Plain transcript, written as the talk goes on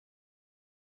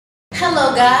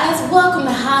Hello guys, welcome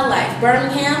to HighLife,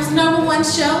 Birmingham's #1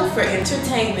 show for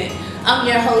entertainment. I'm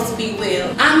your host, B. Will.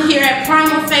 I'm here at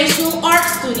Primal Facial Art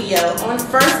Studio on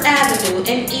 1st Avenue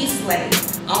in Eastlake,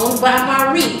 owned by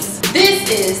Maurice. This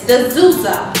is the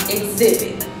Zuza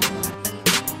exhibit.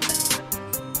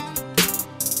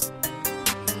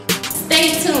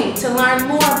 Stay tuned to learn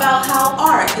more about how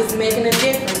art is making a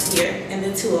difference here in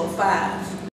the 205.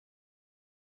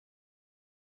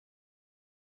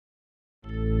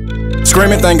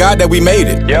 Screaming, thank God that we made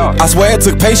it. Yeah. I swear it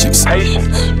took patience.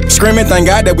 Screaming, thank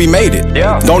God that we made it.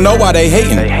 Yeah. Don't know why they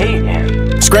hating. They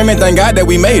hating. Screaming, thank God that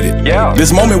we made it. Yeah.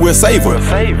 This moment we'll savor.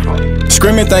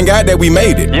 Screaming, thank God that we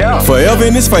made it. Yeah. Forever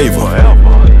in His favor.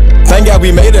 Forever. Thank God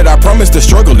we made it. I promise the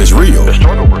struggle is real. The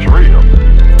struggle was real.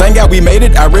 Thank God we made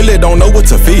it. I really don't know what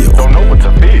to feel. Don't know what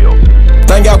to feel.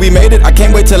 Thank God we made it. I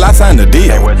can't wait till I sign the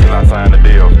deal. Can't wait till I sign the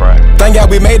deal, right? Thank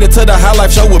God we made it to the HighLife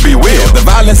show will be real. The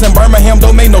violence in Birmingham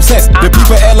don't make no sense. The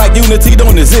people act like unity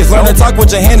don't exist. Learn to talk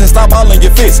with your hands and stop all in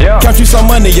your fists. Yeah. Count you some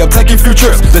money up, take you a few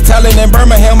trips. The talent in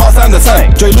Birmingham all sound the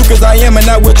same. Dre Lucas I am and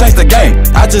I will change the game.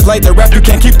 I just like the rap, you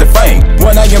can't keep the fame.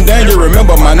 When I am done, you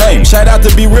remember my name. Shout out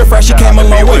to Be Real Fresh, she came a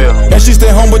long way. And she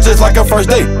stayed home with just like her first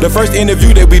day. The first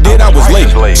interview that we did, I was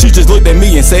late. She just looked at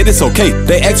me and said it's okay.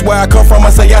 They asked where I come from, I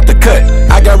say out the cut.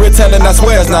 I got real talent, I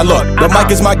swear it's not luck. The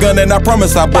mic is my gun and I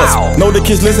promise I bust. Know the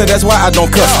kids listen, that's why I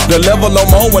don't cuss. The level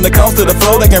I'm on when it comes to the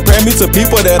flow, they compare me to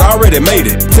people that already made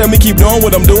it. Tell me keep doing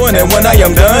what I'm doing, and when I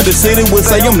am done, the city will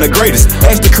say I'm the greatest.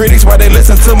 Ask the critics why they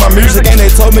listen to my music, and they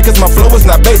told me cause my flow is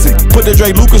not basic. Put the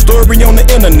Dre Lucas story on the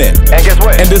internet, And guess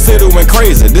what? and the city went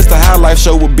crazy. This the HighLife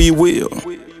show with B. Will.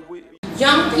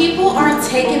 Young people are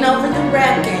taking over the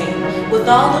rap game. With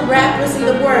all the rappers in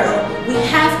the world, we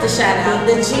have to shout out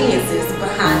the geniuses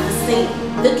behind the scene.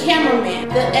 The cameraman,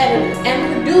 the editors,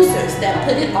 and producers that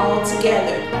put it all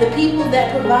together. The people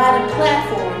that provide a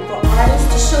platform for artists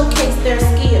to showcase their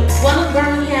skills. One of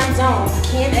Birmingham's own,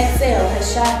 Ken XL,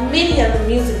 has shot many of the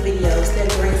music videos that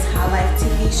grace HighLife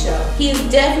TV show. He is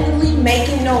definitely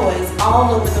making noise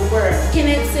all over the world.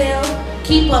 Ken XL,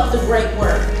 keep up the great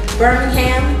work.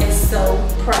 Birmingham is so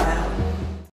proud.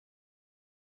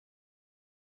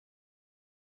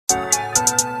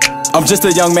 I'm just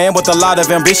a young man with a lot of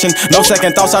ambition. No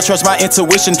second thoughts, I trust my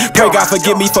intuition. Pray God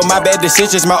forgive me for my bad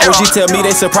decisions. My OG tell me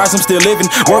they surprised I'm still living.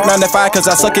 Work 9 to 5 cause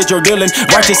I suck at your dealing.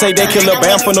 Righteous say they kill a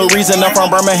bam for no reason. I'm from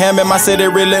Birmingham and my city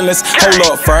relentless. Hold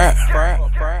up, fried.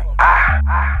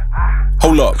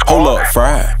 Hold up,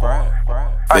 fried.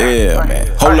 Yeah, man.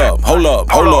 Hold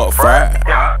up, fried.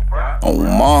 Oh,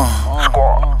 ma.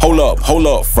 Hold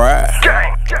up, fried.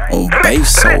 On base,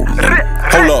 so nigga.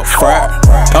 Hold up, fried.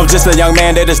 I'm just a young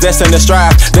man that is destined to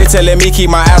strive. They telling me keep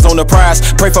my eyes on the prize.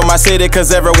 Pray for my city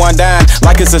cause everyone dying.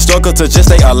 Like it's a struggle to just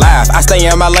stay alive. I stay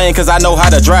in my lane cause I know how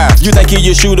to drive. You think he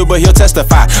a shooter but he'll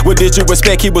testify. What did you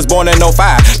expect? He was born in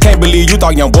 05. Can't believe you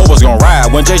thought young boy was gonna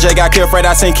ride. When JJ got killed, Fred,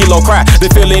 I seen Kilo cry. The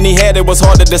feeling he had, it was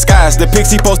hard to disguise. The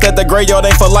pics he posted at the graveyard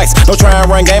ain't for likes. Don't try and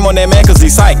run game on that man cause he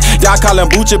psych. Y'all call him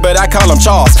Bucci but I call him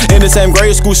Charles. In the same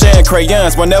grade school sharing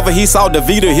crayons. Whenever he saw the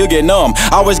Vita, he'll get numb.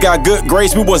 Always got good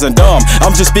grades, we wasn't dumb.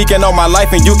 I'm just speaking on my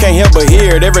life and you can't help but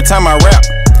hear it every time I rap.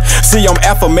 See, I'm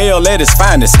alpha male at its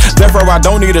finest. Therefore, I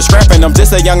don't need a scrapping. I'm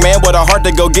just a young man with a heart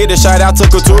to go get it. Shout out to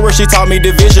Couture, she taught me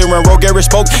division. When Roe Gary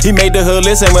spoke, he made the hood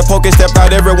listen. When Poker stepped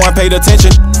out, everyone paid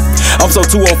attention. I'm so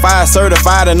 205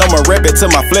 certified and I'ma rep it till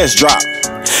my flesh drop.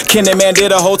 Kenny Man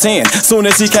did a whole 10. Soon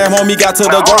as he came home, he got to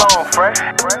the drop.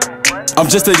 I'm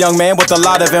just a young man with a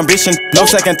lot of ambition. No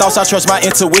second thoughts, I trust my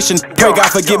intuition. Pray God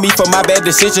forgive me for my bad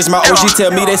decisions. My OG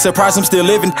tell me they surprised I'm still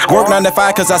living. Work 9 to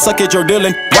 5 cause I suck at your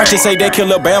dealing. Righteous say they kill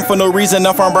a bam for no reason.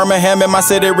 I'm from Birmingham and my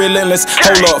city relentless.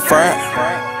 Hold up, fried.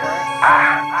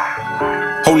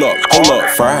 Hold up,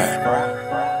 fried.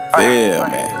 Yeah,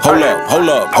 man. Hold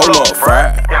up,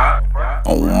 fried.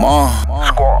 Oh, ma.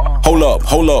 Hold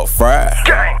up, fried.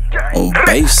 On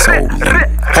base, so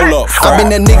nigga. Hold up, fried. I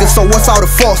been that nigga, so what's all the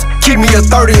fuss? Keep me a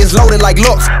 30, it's loaded like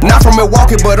Lux. Not from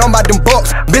Milwaukee, but I'm about them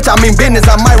bucks. Bitch, I mean business,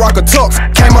 I might rock a tux.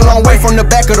 Came a long way from the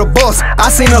back of the bus.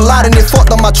 I seen a lot and it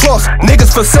fucked up my trust.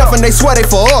 Niggas for self and they swear they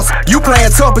for us. You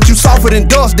playing tough, but you softer than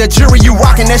dust. That jewelry you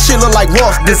rockin', that shit look like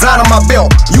rust. Design on my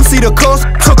belt, you see the cuss.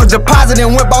 Took a deposit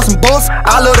and went bought some bus.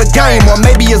 I love the game, or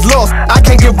maybe it's lost. I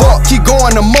can't give up, keep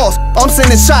going to must. I'm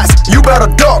sending shots, you better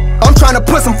duck. I'm trying to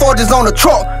put some forges on the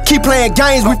truck. Keep playing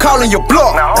games, we calling your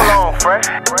bluff. Now hold on, Fred.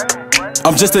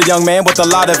 I'm just a young man with a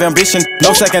lot of ambition.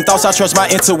 No second thoughts, I trust my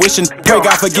intuition. Pray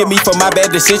God forgive me for my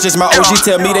bad decisions. My OG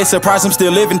tell me they surprised I'm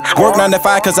still living. Work 9 to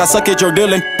 5 cause I suck at your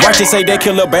dealing. Righteous say they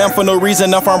kill a bam for no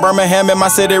reason. I'm from Birmingham and my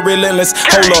city relentless.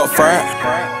 Hold up, fried.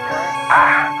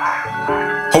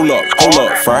 Hold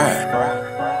up, fried.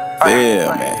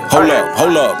 Yeah, man.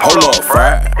 Hold up,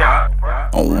 fried.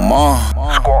 On ma.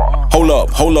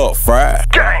 Hold up,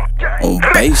 fried. On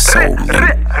base, so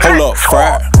nigga. Hold up,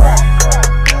 fried.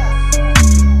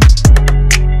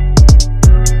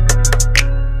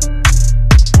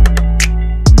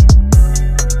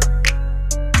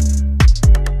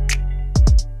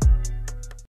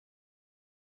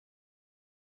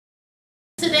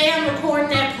 Today I'm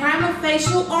recording at Prima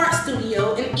Facial Art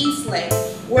Studio in Eastlake,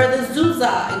 where the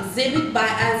Zuzah exhibit by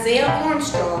Isaiah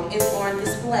Armstrong is on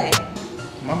display.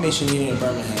 My mission here in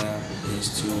Birmingham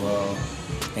is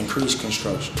to increase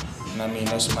construction. And I mean,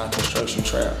 that's my construction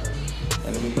trap.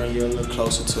 And let me bring you a little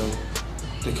closer to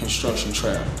the construction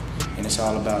trap. And it's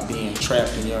all about being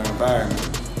trapped in your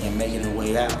environment and making a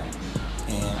way out.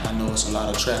 And I know it's a lot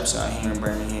of traps out here in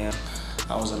Birmingham.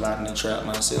 I was a lot in the trap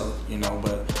myself, you know,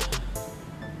 but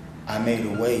I made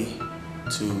a way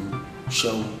to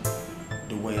show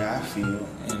the way I feel,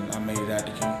 and I made it out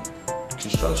the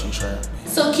construction trap.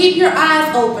 So keep your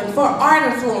eyes open for art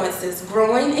influences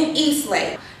growing in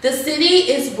Eastlake. The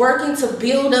city is working to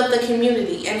build up the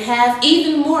community and have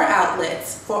even more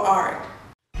outlets for art.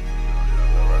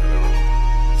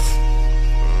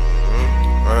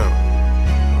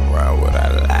 Why would I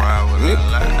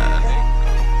lie?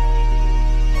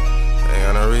 Ain't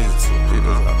got no reason to.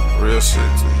 People real shit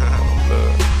too.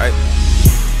 Hey,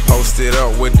 posted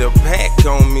up with the pack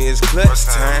on me, it's clutch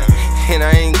time. And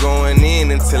I ain't going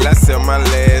in until I sell my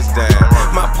last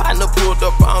dime. My partner pulled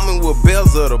up on me with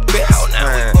bells of the best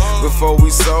kind. Before we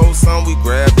sold some, we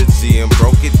grabbed the G and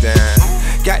broke it down.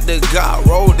 Got the God,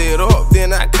 rolled it up,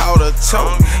 then I caught a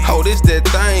choke. Oh, this that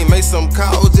thing, made some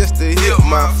calls just to hit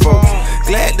my folks.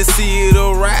 Glad to see it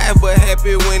arrive, but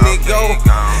happy when it go.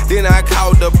 Then I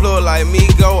caught the plug like me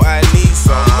go, I need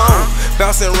some more.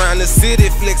 Bouncing around the city,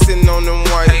 flexing on them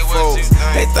white folks.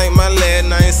 They think my last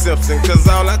name Simpson, cause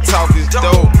all I talk is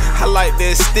dope. I like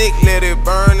that stick, let it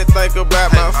burn and think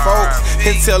about my folks.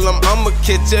 And tell them I'ma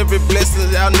catch every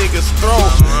blessing y'all niggas throw.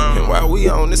 And while we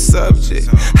on the subject,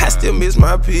 I still miss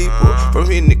my people. From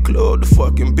hitting the club, the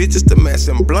fucking bitches to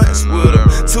matching blunts with them.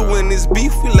 To when this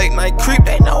beef, we late night creep,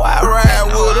 they know I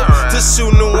ride with them. To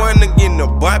shooting the one to getting the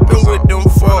bumping with them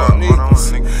fuck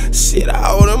niggas. Shit,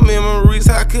 all the memories,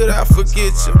 how could I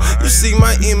forget you? You see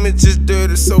my image is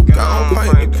dirty, so gone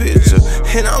paint the picture.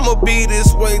 And I'ma be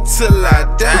this way till I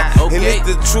die. And it's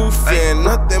the truth and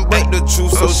nothing but the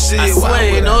truth, so shit, I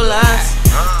swear ain't no lies.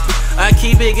 I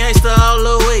keep it gangsta all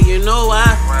the way, you know why?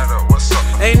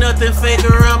 Ain't nothing fake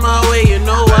around my way, you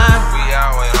know why?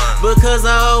 Because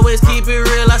I always keep it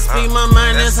real, I speak my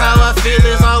mind, that's how I feel.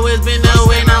 It's always been that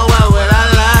way, now why would I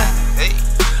lie?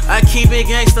 I keep it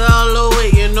gangsta all the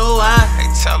way, you know why?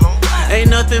 Ain't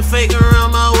nothing fake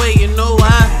around my way, you know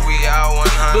why?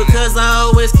 Because I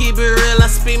always keep it real, I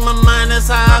speak my mind, that's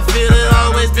how I feel. It's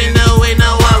always been that way,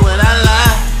 now why would I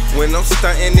lie? When I'm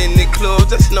stunting in the club,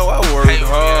 just know I work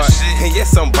hard. And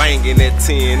yes, I'm banging that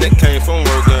 10, that came from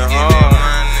working hard.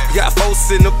 Got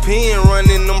folks in the pen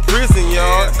running them prison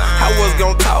yards. I was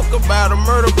gonna talk about a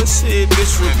murder, but shit,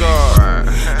 disregard.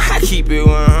 I keep it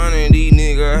 100, these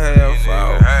niggas half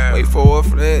out. Wait for a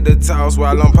flat to toss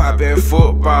while I'm popping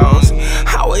footballs.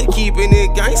 I was keeping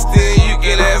it gangsta, you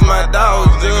can ask my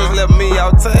dogs. Just left me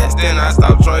out task, then I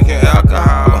stopped drinking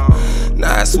alcohol.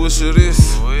 Now I switch to this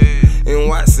and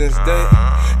watch since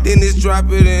that. Then it's drop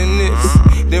it in this,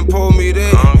 then pull me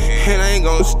that. And I ain't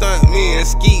gon' stunt me and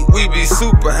Skeet, we be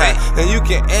super high. And you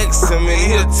can ask him and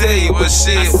he'll tell you, but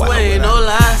shit, I swear ain't no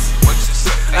lies.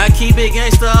 I keep it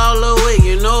gangsta all the way,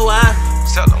 you know why?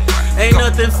 Ain't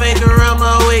nothing fake around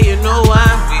my way, you know why?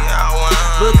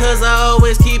 Because I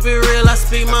always keep it real, I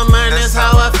speak my mind, that's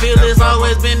how I feel. It's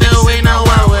always been that way, now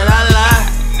why would I lie?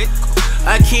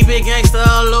 I keep it gangsta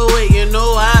all the way, you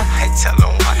know why?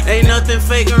 Ain't nothing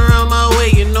fake around my way,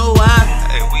 you know why?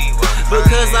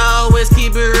 Because I always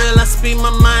keep it real, I speak my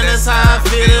mind, that's how I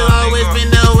feel. It's always been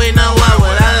that way, now why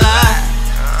would I lie?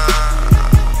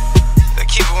 They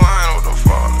keep it 100 with them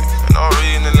fall niggas, and I'm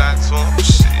reading a lot to them.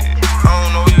 Shit, I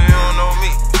don't know you, you don't know me,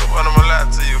 so what I'ma lie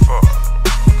to you for?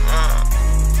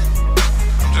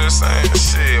 I'm just saying,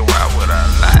 shit, why would I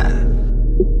lie?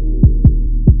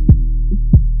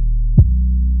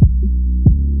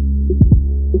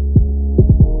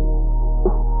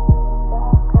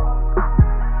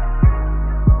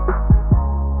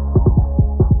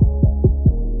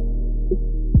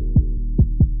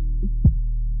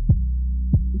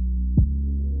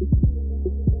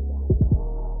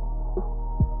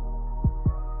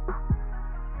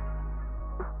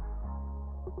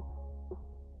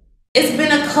 It's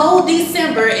been a cold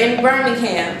December in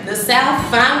Birmingham. The South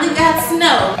finally got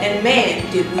snow, and man,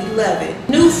 did we love it.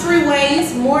 New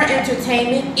freeways, more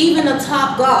entertainment, even a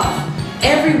Top Golf.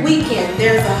 Every weekend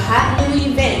there's a hot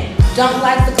new event. Don't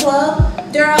like the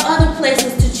club? There are other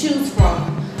places to choose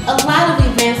from. A lot of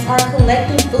events are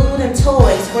collecting food and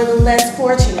toys for the less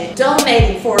fortunate,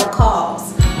 donating for a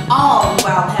cause, all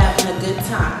while having a good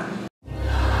time.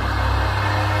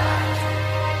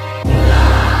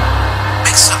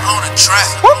 On the track.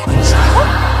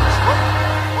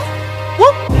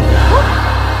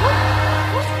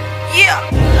 Yeah.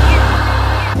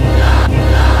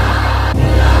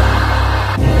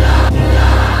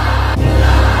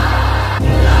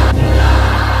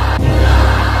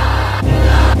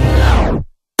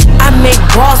 I make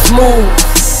boss moves.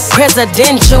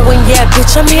 Presidential, and yeah,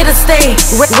 bitch, I'm here to stay.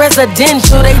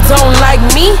 Residential, they don't like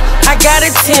me. I got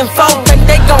it tenfold, think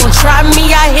they gon' try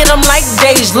me. I hit them like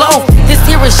Dej Low. This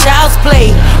here is child's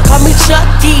play. Call me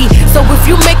Chucky. So if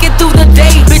you make it through the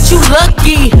day, bitch, you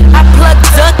lucky. I pluck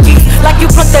duckies like you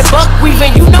pluck that buckwheat,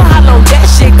 and you know how long that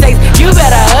shit takes. You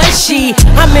better hushy.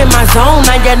 I'm in my zone,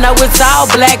 now you know it's all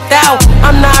blacked out.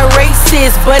 I'm not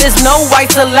racist, but it's no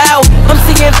whites allowed. I'm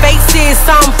seeing faces,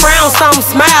 some frown, some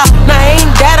smile. Now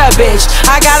ain't that a bitch?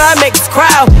 I got a mixed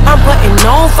crowd. I'm putting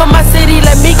on for my city,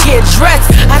 let me get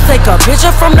dressed. I take a picture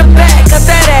from the back, cause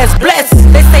that ass blessed.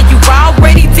 They say you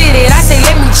already did it, I say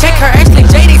let me check her. Actually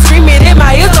Jay, they screaming in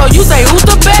my ear. So you say who's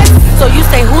the best? So you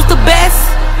say who's the best?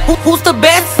 Who's the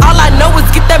best? All I know is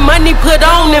get that money put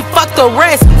on and fuck the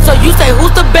rest. So you say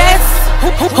who's the best?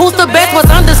 Who's the best? What's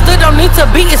understood don't need to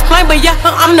be explained, but yeah,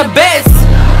 I'm the best.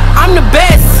 I'm the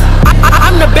best.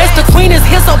 I'm the best. The queen is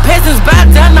here, so peasants bow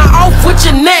down, now off with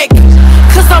your neck.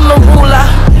 Cause I'm the ruler,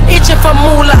 itching for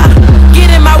moolah. Get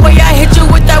in my way, I hit you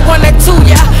with that 1 or 2,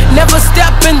 yeah. Never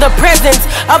step in the presence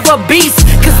of a beast,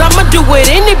 cause I'ma do what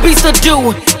any beast will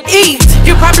do. Eat,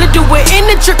 you probably do what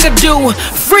any trick will do.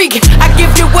 Freak, I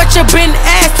give you what you've been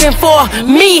asking for.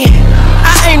 Me,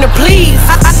 I aim to please.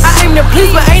 I aim to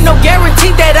please, but ain't no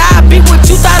guarantee that I'll be what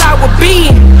you thought I would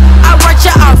be. I write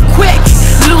you off quick,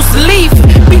 loose leaf.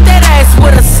 Beat that ass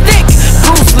with a stick,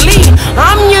 Bruce Lee.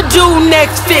 I'm your dude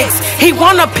next fix. He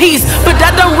want a piece, but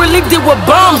I don't really deal with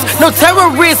bums, no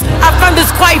terrorists. I find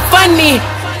this quite funny,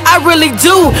 I really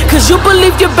do. Cause you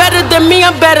believe you're better than me,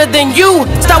 I'm better than you.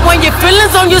 Stop wearing your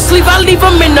feelings on your sleeve, I leave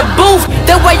them in the booth.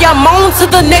 That way I'm on to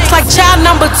the next like child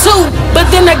number 2. But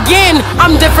then again,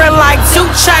 I'm different like 2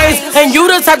 Chainz, and you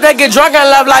the type that get drunk and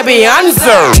love like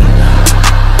Beyonce.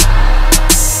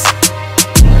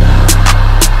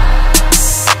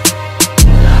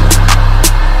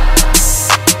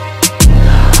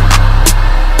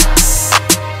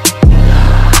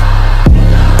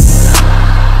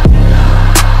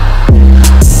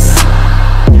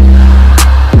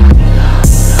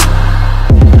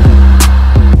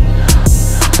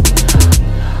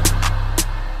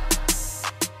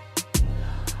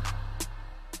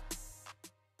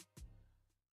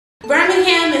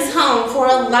 Birmingham is home for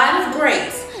a lot of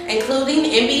greats, including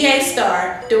NBA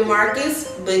star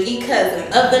DeMarcus Boogie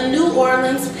Cousins of the New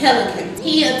Orleans Pelicans.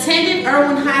 He attended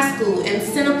Irwin High School in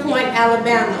Center Point,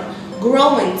 Alabama,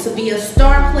 growing to be a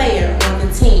star player on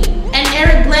the team. And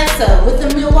Eric Bledsoe with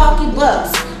the Milwaukee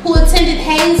Bucks, who attended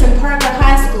Hayes and Parker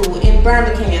High School in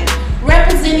Birmingham,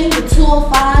 representing the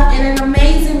 205 in an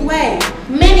amazing way.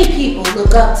 Many people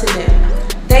look up to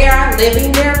them. They are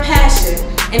living their passion,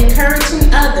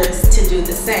 encouraging others to do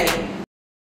the same.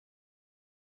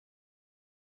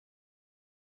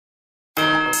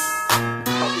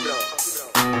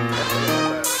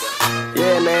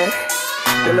 Yeah, man.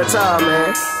 The Latar,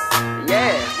 man.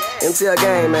 Yeah. MTL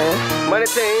game, man. Money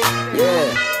team.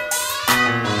 Yeah.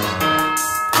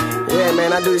 Yeah,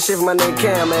 man. I do this shit for my nigga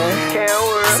Cam, man. Cam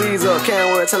World. Seize up,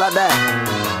 Cam World till I die.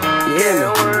 You hear me?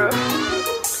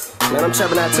 Man, I'm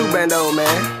trapping out 2 bando,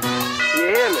 man. You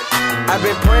hear me? I've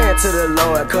been praying to the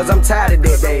Lord, cause I'm tired of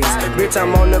dead days. Bitch,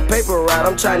 I'm on the paper route,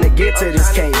 I'm trying to get to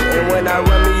this cake. And when I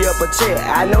run me up a check,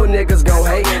 I know niggas gon'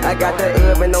 hate. I got the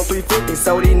oven on 350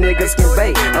 so these niggas can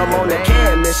bake. I'm on a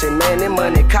can mission, man, that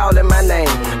money calling my name.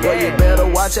 Boy, you better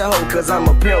watch your hoe, cause I'm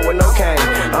a pimp with no cane.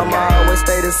 I'ma always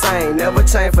stay the same, never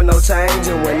change for no change.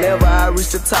 And whenever I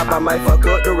reach the top, I might fuck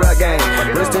up the rap game.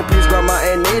 Rest in peace, grandma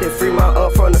and Eddie, free my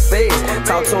up from the feds.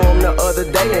 Talked to him the other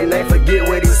day and they forget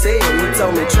what he said. He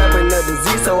told me trapping the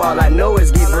disease, so all I know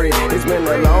is get bread. It's been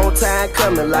a long time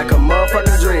coming, like a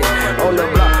motherfucking dread. On the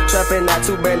block, trapping out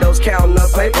 2 bandos, counting up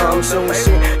paper. I'm shooting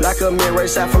shit like a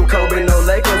mid-range shot from Kobe, no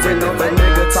Lakers. And if a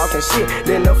nigga talking shit,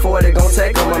 then the 40 gon'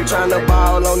 take him. I'm tryna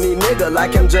ball on these niggas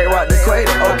like MJ Rock the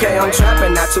Crater. Okay, I'm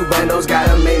trapping out 2 bandos,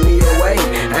 gotta make me a way.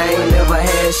 I I ain't never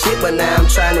had shit, but now I'm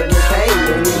trying to get paid.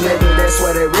 And these niggas, that's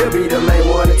what they real be, the main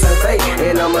one to turn fake.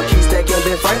 And I'ma keep stacking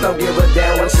Ben Frank, don't give a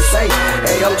damn what you say.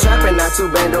 Hey, I'm trapping, not two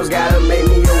bandos, gotta make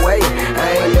me a way.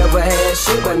 I ain't never had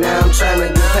shit, but now I'm trying to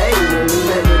get paid. And these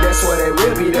niggas, that's what they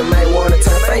real be, the main one to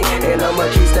turn fake. And I'ma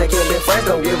keep stacking Ben Frank,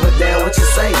 don't give a damn what you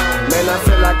say. Man, I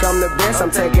feel like I'm the best, I'm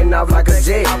taking off like a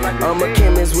jet. I'm a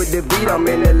chemist with the beat, I'm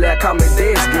in the lab, call me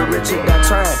this. Get rich, it got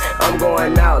trying, I'm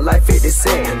going out like 50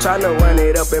 Cent. Tryna run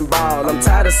it up and ball, I'm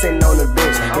tired of sitting on the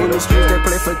bench. In the streets, they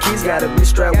play for keys, gotta be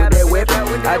strapped with that weapon.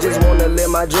 I just wanna live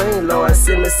my dream, Lord,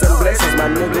 send me some blessings. My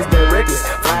niggas, they reckless,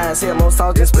 fly as hell, more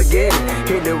salt than spaghetti.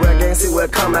 Hit the rug and see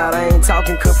what come out, I ain't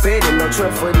talking confetti. No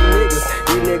trust for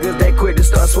these niggas, they quick to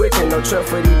start switching. No trust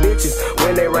for these bitches,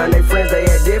 when they round their friends, they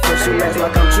act different. Shoelace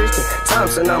like I'm Tristan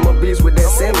Thompson, I'm a beast with that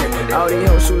sentiment. All these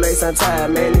hoes shoelace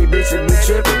untied, man, these bitches be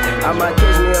tripping. I might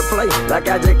catch me a play, like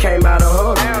I just came out of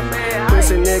huddle.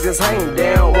 Pussy niggas hang,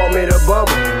 they don't want me to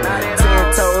bubble.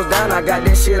 10 toes down, I got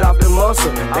that shit off the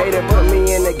muscle. They done put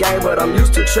me in the game, but I'm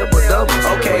used to triple doubles.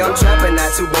 Okay, I'm trapping,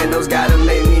 not two bandos, gotta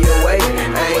make me a way.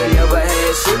 I ain't never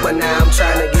had shit, but now I'm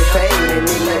trying to get paid. And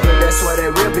these niggas, that's what they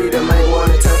real be, the main one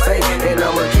to turn fake. And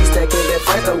I'ma keep stacking that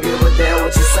fight, don't give a damn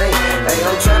what you say. Hey,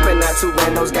 I'm trapping, not two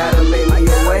bandos, gotta make me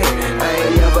a way. I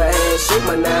ain't never had shit,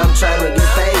 but now I'm trying to get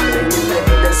paid. And these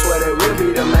niggas, that's what they real be,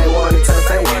 the main one to turn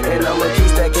fake. And I'ma keep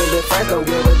stacking that fight, don't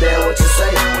give a damn what you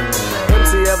say.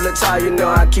 MTF Latar, you know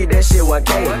I keep that shit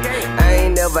 1K. I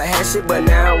ain't never had shit, but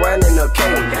now I'm running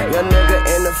okay. Young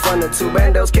nigga in the front of two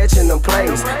bandos catching them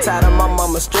plays. Tired of my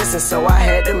mama stressing, so I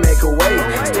had to make a way.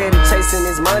 Steady chasing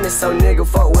his money, so nigga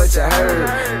fuck what you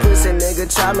heard. Pussy nigga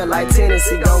try me like tennis,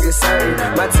 he gon' get served.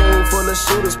 My team full of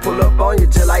shooters, pull up on you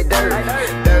just like dirt.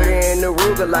 30 in the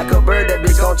Ruger like a bird, that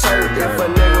bitch gon' chirp. If a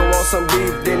nigga want some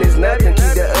beef, then it's nothing.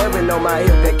 Keep the oven on my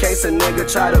hip in case a nigga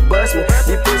try to bust me.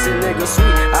 These pussy niggas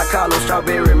sweet, I call him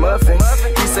strawberry muffin.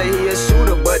 He say he a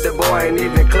shooter, but the boy ain't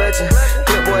even clutching.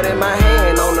 Clipboard in my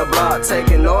hand, on the block,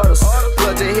 taking orders.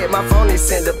 Plug to hit my phone, he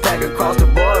send a pack across the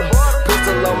border.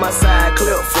 Pistol on my side,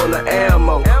 clip full of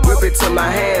ammo. Whip it to my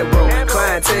hand, bro.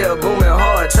 Clientele booming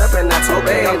hard, trapping not two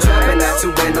bandos. I'm trapping not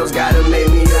two bandos, gotta make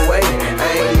me a way. I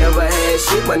ain't never had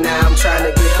shit, but now I'm trying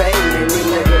to get paid. And these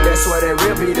niggas, that's what they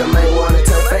real be, the main one to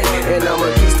turn fake. And I'ma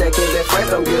keep stacking that friends,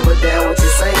 don't give a damn what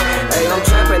you say. Hey, I'm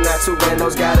trapping not two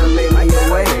bandos, gotta make me a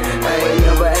way. I ain't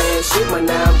never had shit, but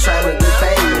now I'm trying to get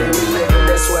paid. And these niggas,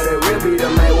 that's what they real be, the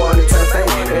main one to turn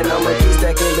fake. And I'ma keep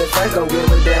stacking that friends, don't give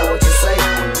a damn what you say.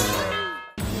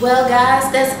 Well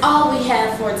guys, that's all we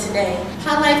have for today.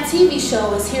 HighLife TV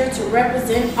show is here to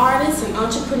represent artists and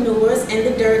entrepreneurs in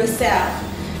the Dirty South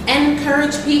and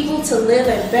encourage people to live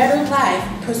a better life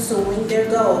pursuing their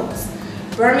goals.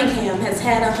 Birmingham has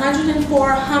had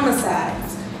 104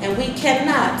 homicides and we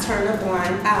cannot turn a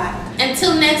blind eye.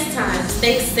 Until next time,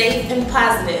 stay safe and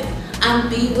positive. I'm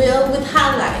B. Will with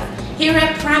HighLife here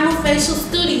at Primal Facial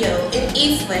Studio in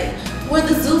Eastlake, where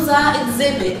the Zuzah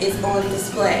exhibit is on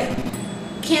display.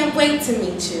 Can't wait to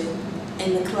meet you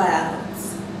in the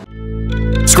clouds.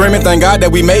 Screaming, thank God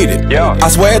that we made it. Yeah. I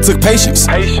swear it took patience.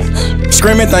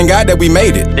 Screaming, thank God that we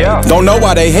made it. Yeah. Don't know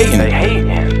why they hating. They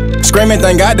hating. Screaming,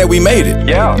 thank God that we made it.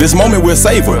 Yeah. This moment we'll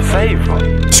savor.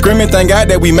 Screaming, thank God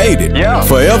that we made it. Yeah.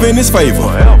 Forever in His favor.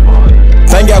 Forever.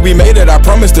 Thank God we made it. I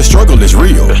promise the struggle is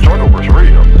real. The struggle was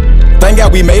real. Thank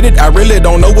God we made it. I really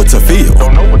don't know what to feel.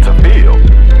 Don't know what to feel.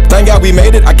 Thank God we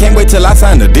made it. I can't wait till I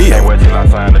sign the deal. Can't wait till I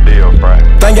sign the deal, right?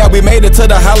 Thank God we made it to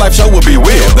the HighLife show will be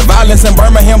real. The violence in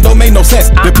Birmingham don't make no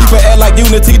sense. The people act like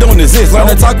unity don't exist.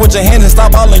 Learn to talk with your hands and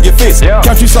stop all in your fists.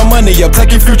 Count you some money up,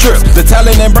 take a few trips. The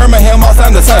talent in Birmingham all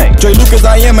sound the same. Dre Lucas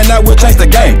I am and I will change the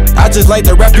game. I just like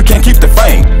the rap, you can't keep the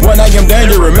fame. When I am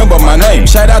down, you remember my name.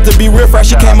 Shout out to Be Real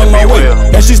Fresh, she came a long way.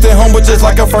 And she stayed home with just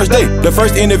like her first date. The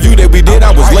first interview that we did,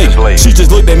 I was late. She just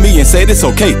looked at me and said it's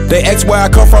okay. They asked where I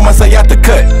come from, I say out the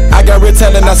cut. I got real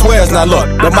talent, I swear it's not luck.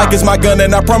 The mic is my gun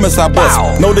and I promise I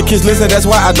bust. Know the kids listen, that's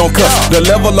why I don't cuss. The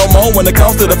level I'm on when it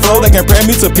comes to the flow, they compare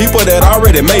me to people that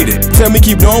already made it. Tell me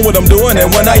keep doing what I'm doing, and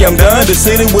when I am done, the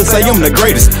city will say I'm the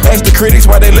greatest. Ask the critics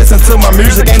why they listen to my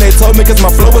music, and they told me cause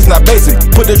my flow is not basic.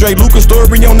 Put the Dre Lucas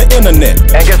story on the internet,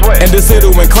 and guess what? And the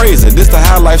city went crazy. This the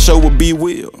HighLife show with B.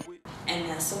 Will. And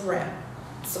that's a wrap.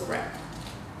 It's a wrap.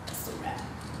 It's a wrap.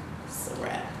 It's a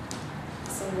wrap.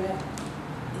 It's a wrap.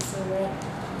 It's a wrap.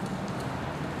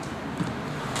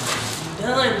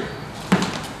 Done.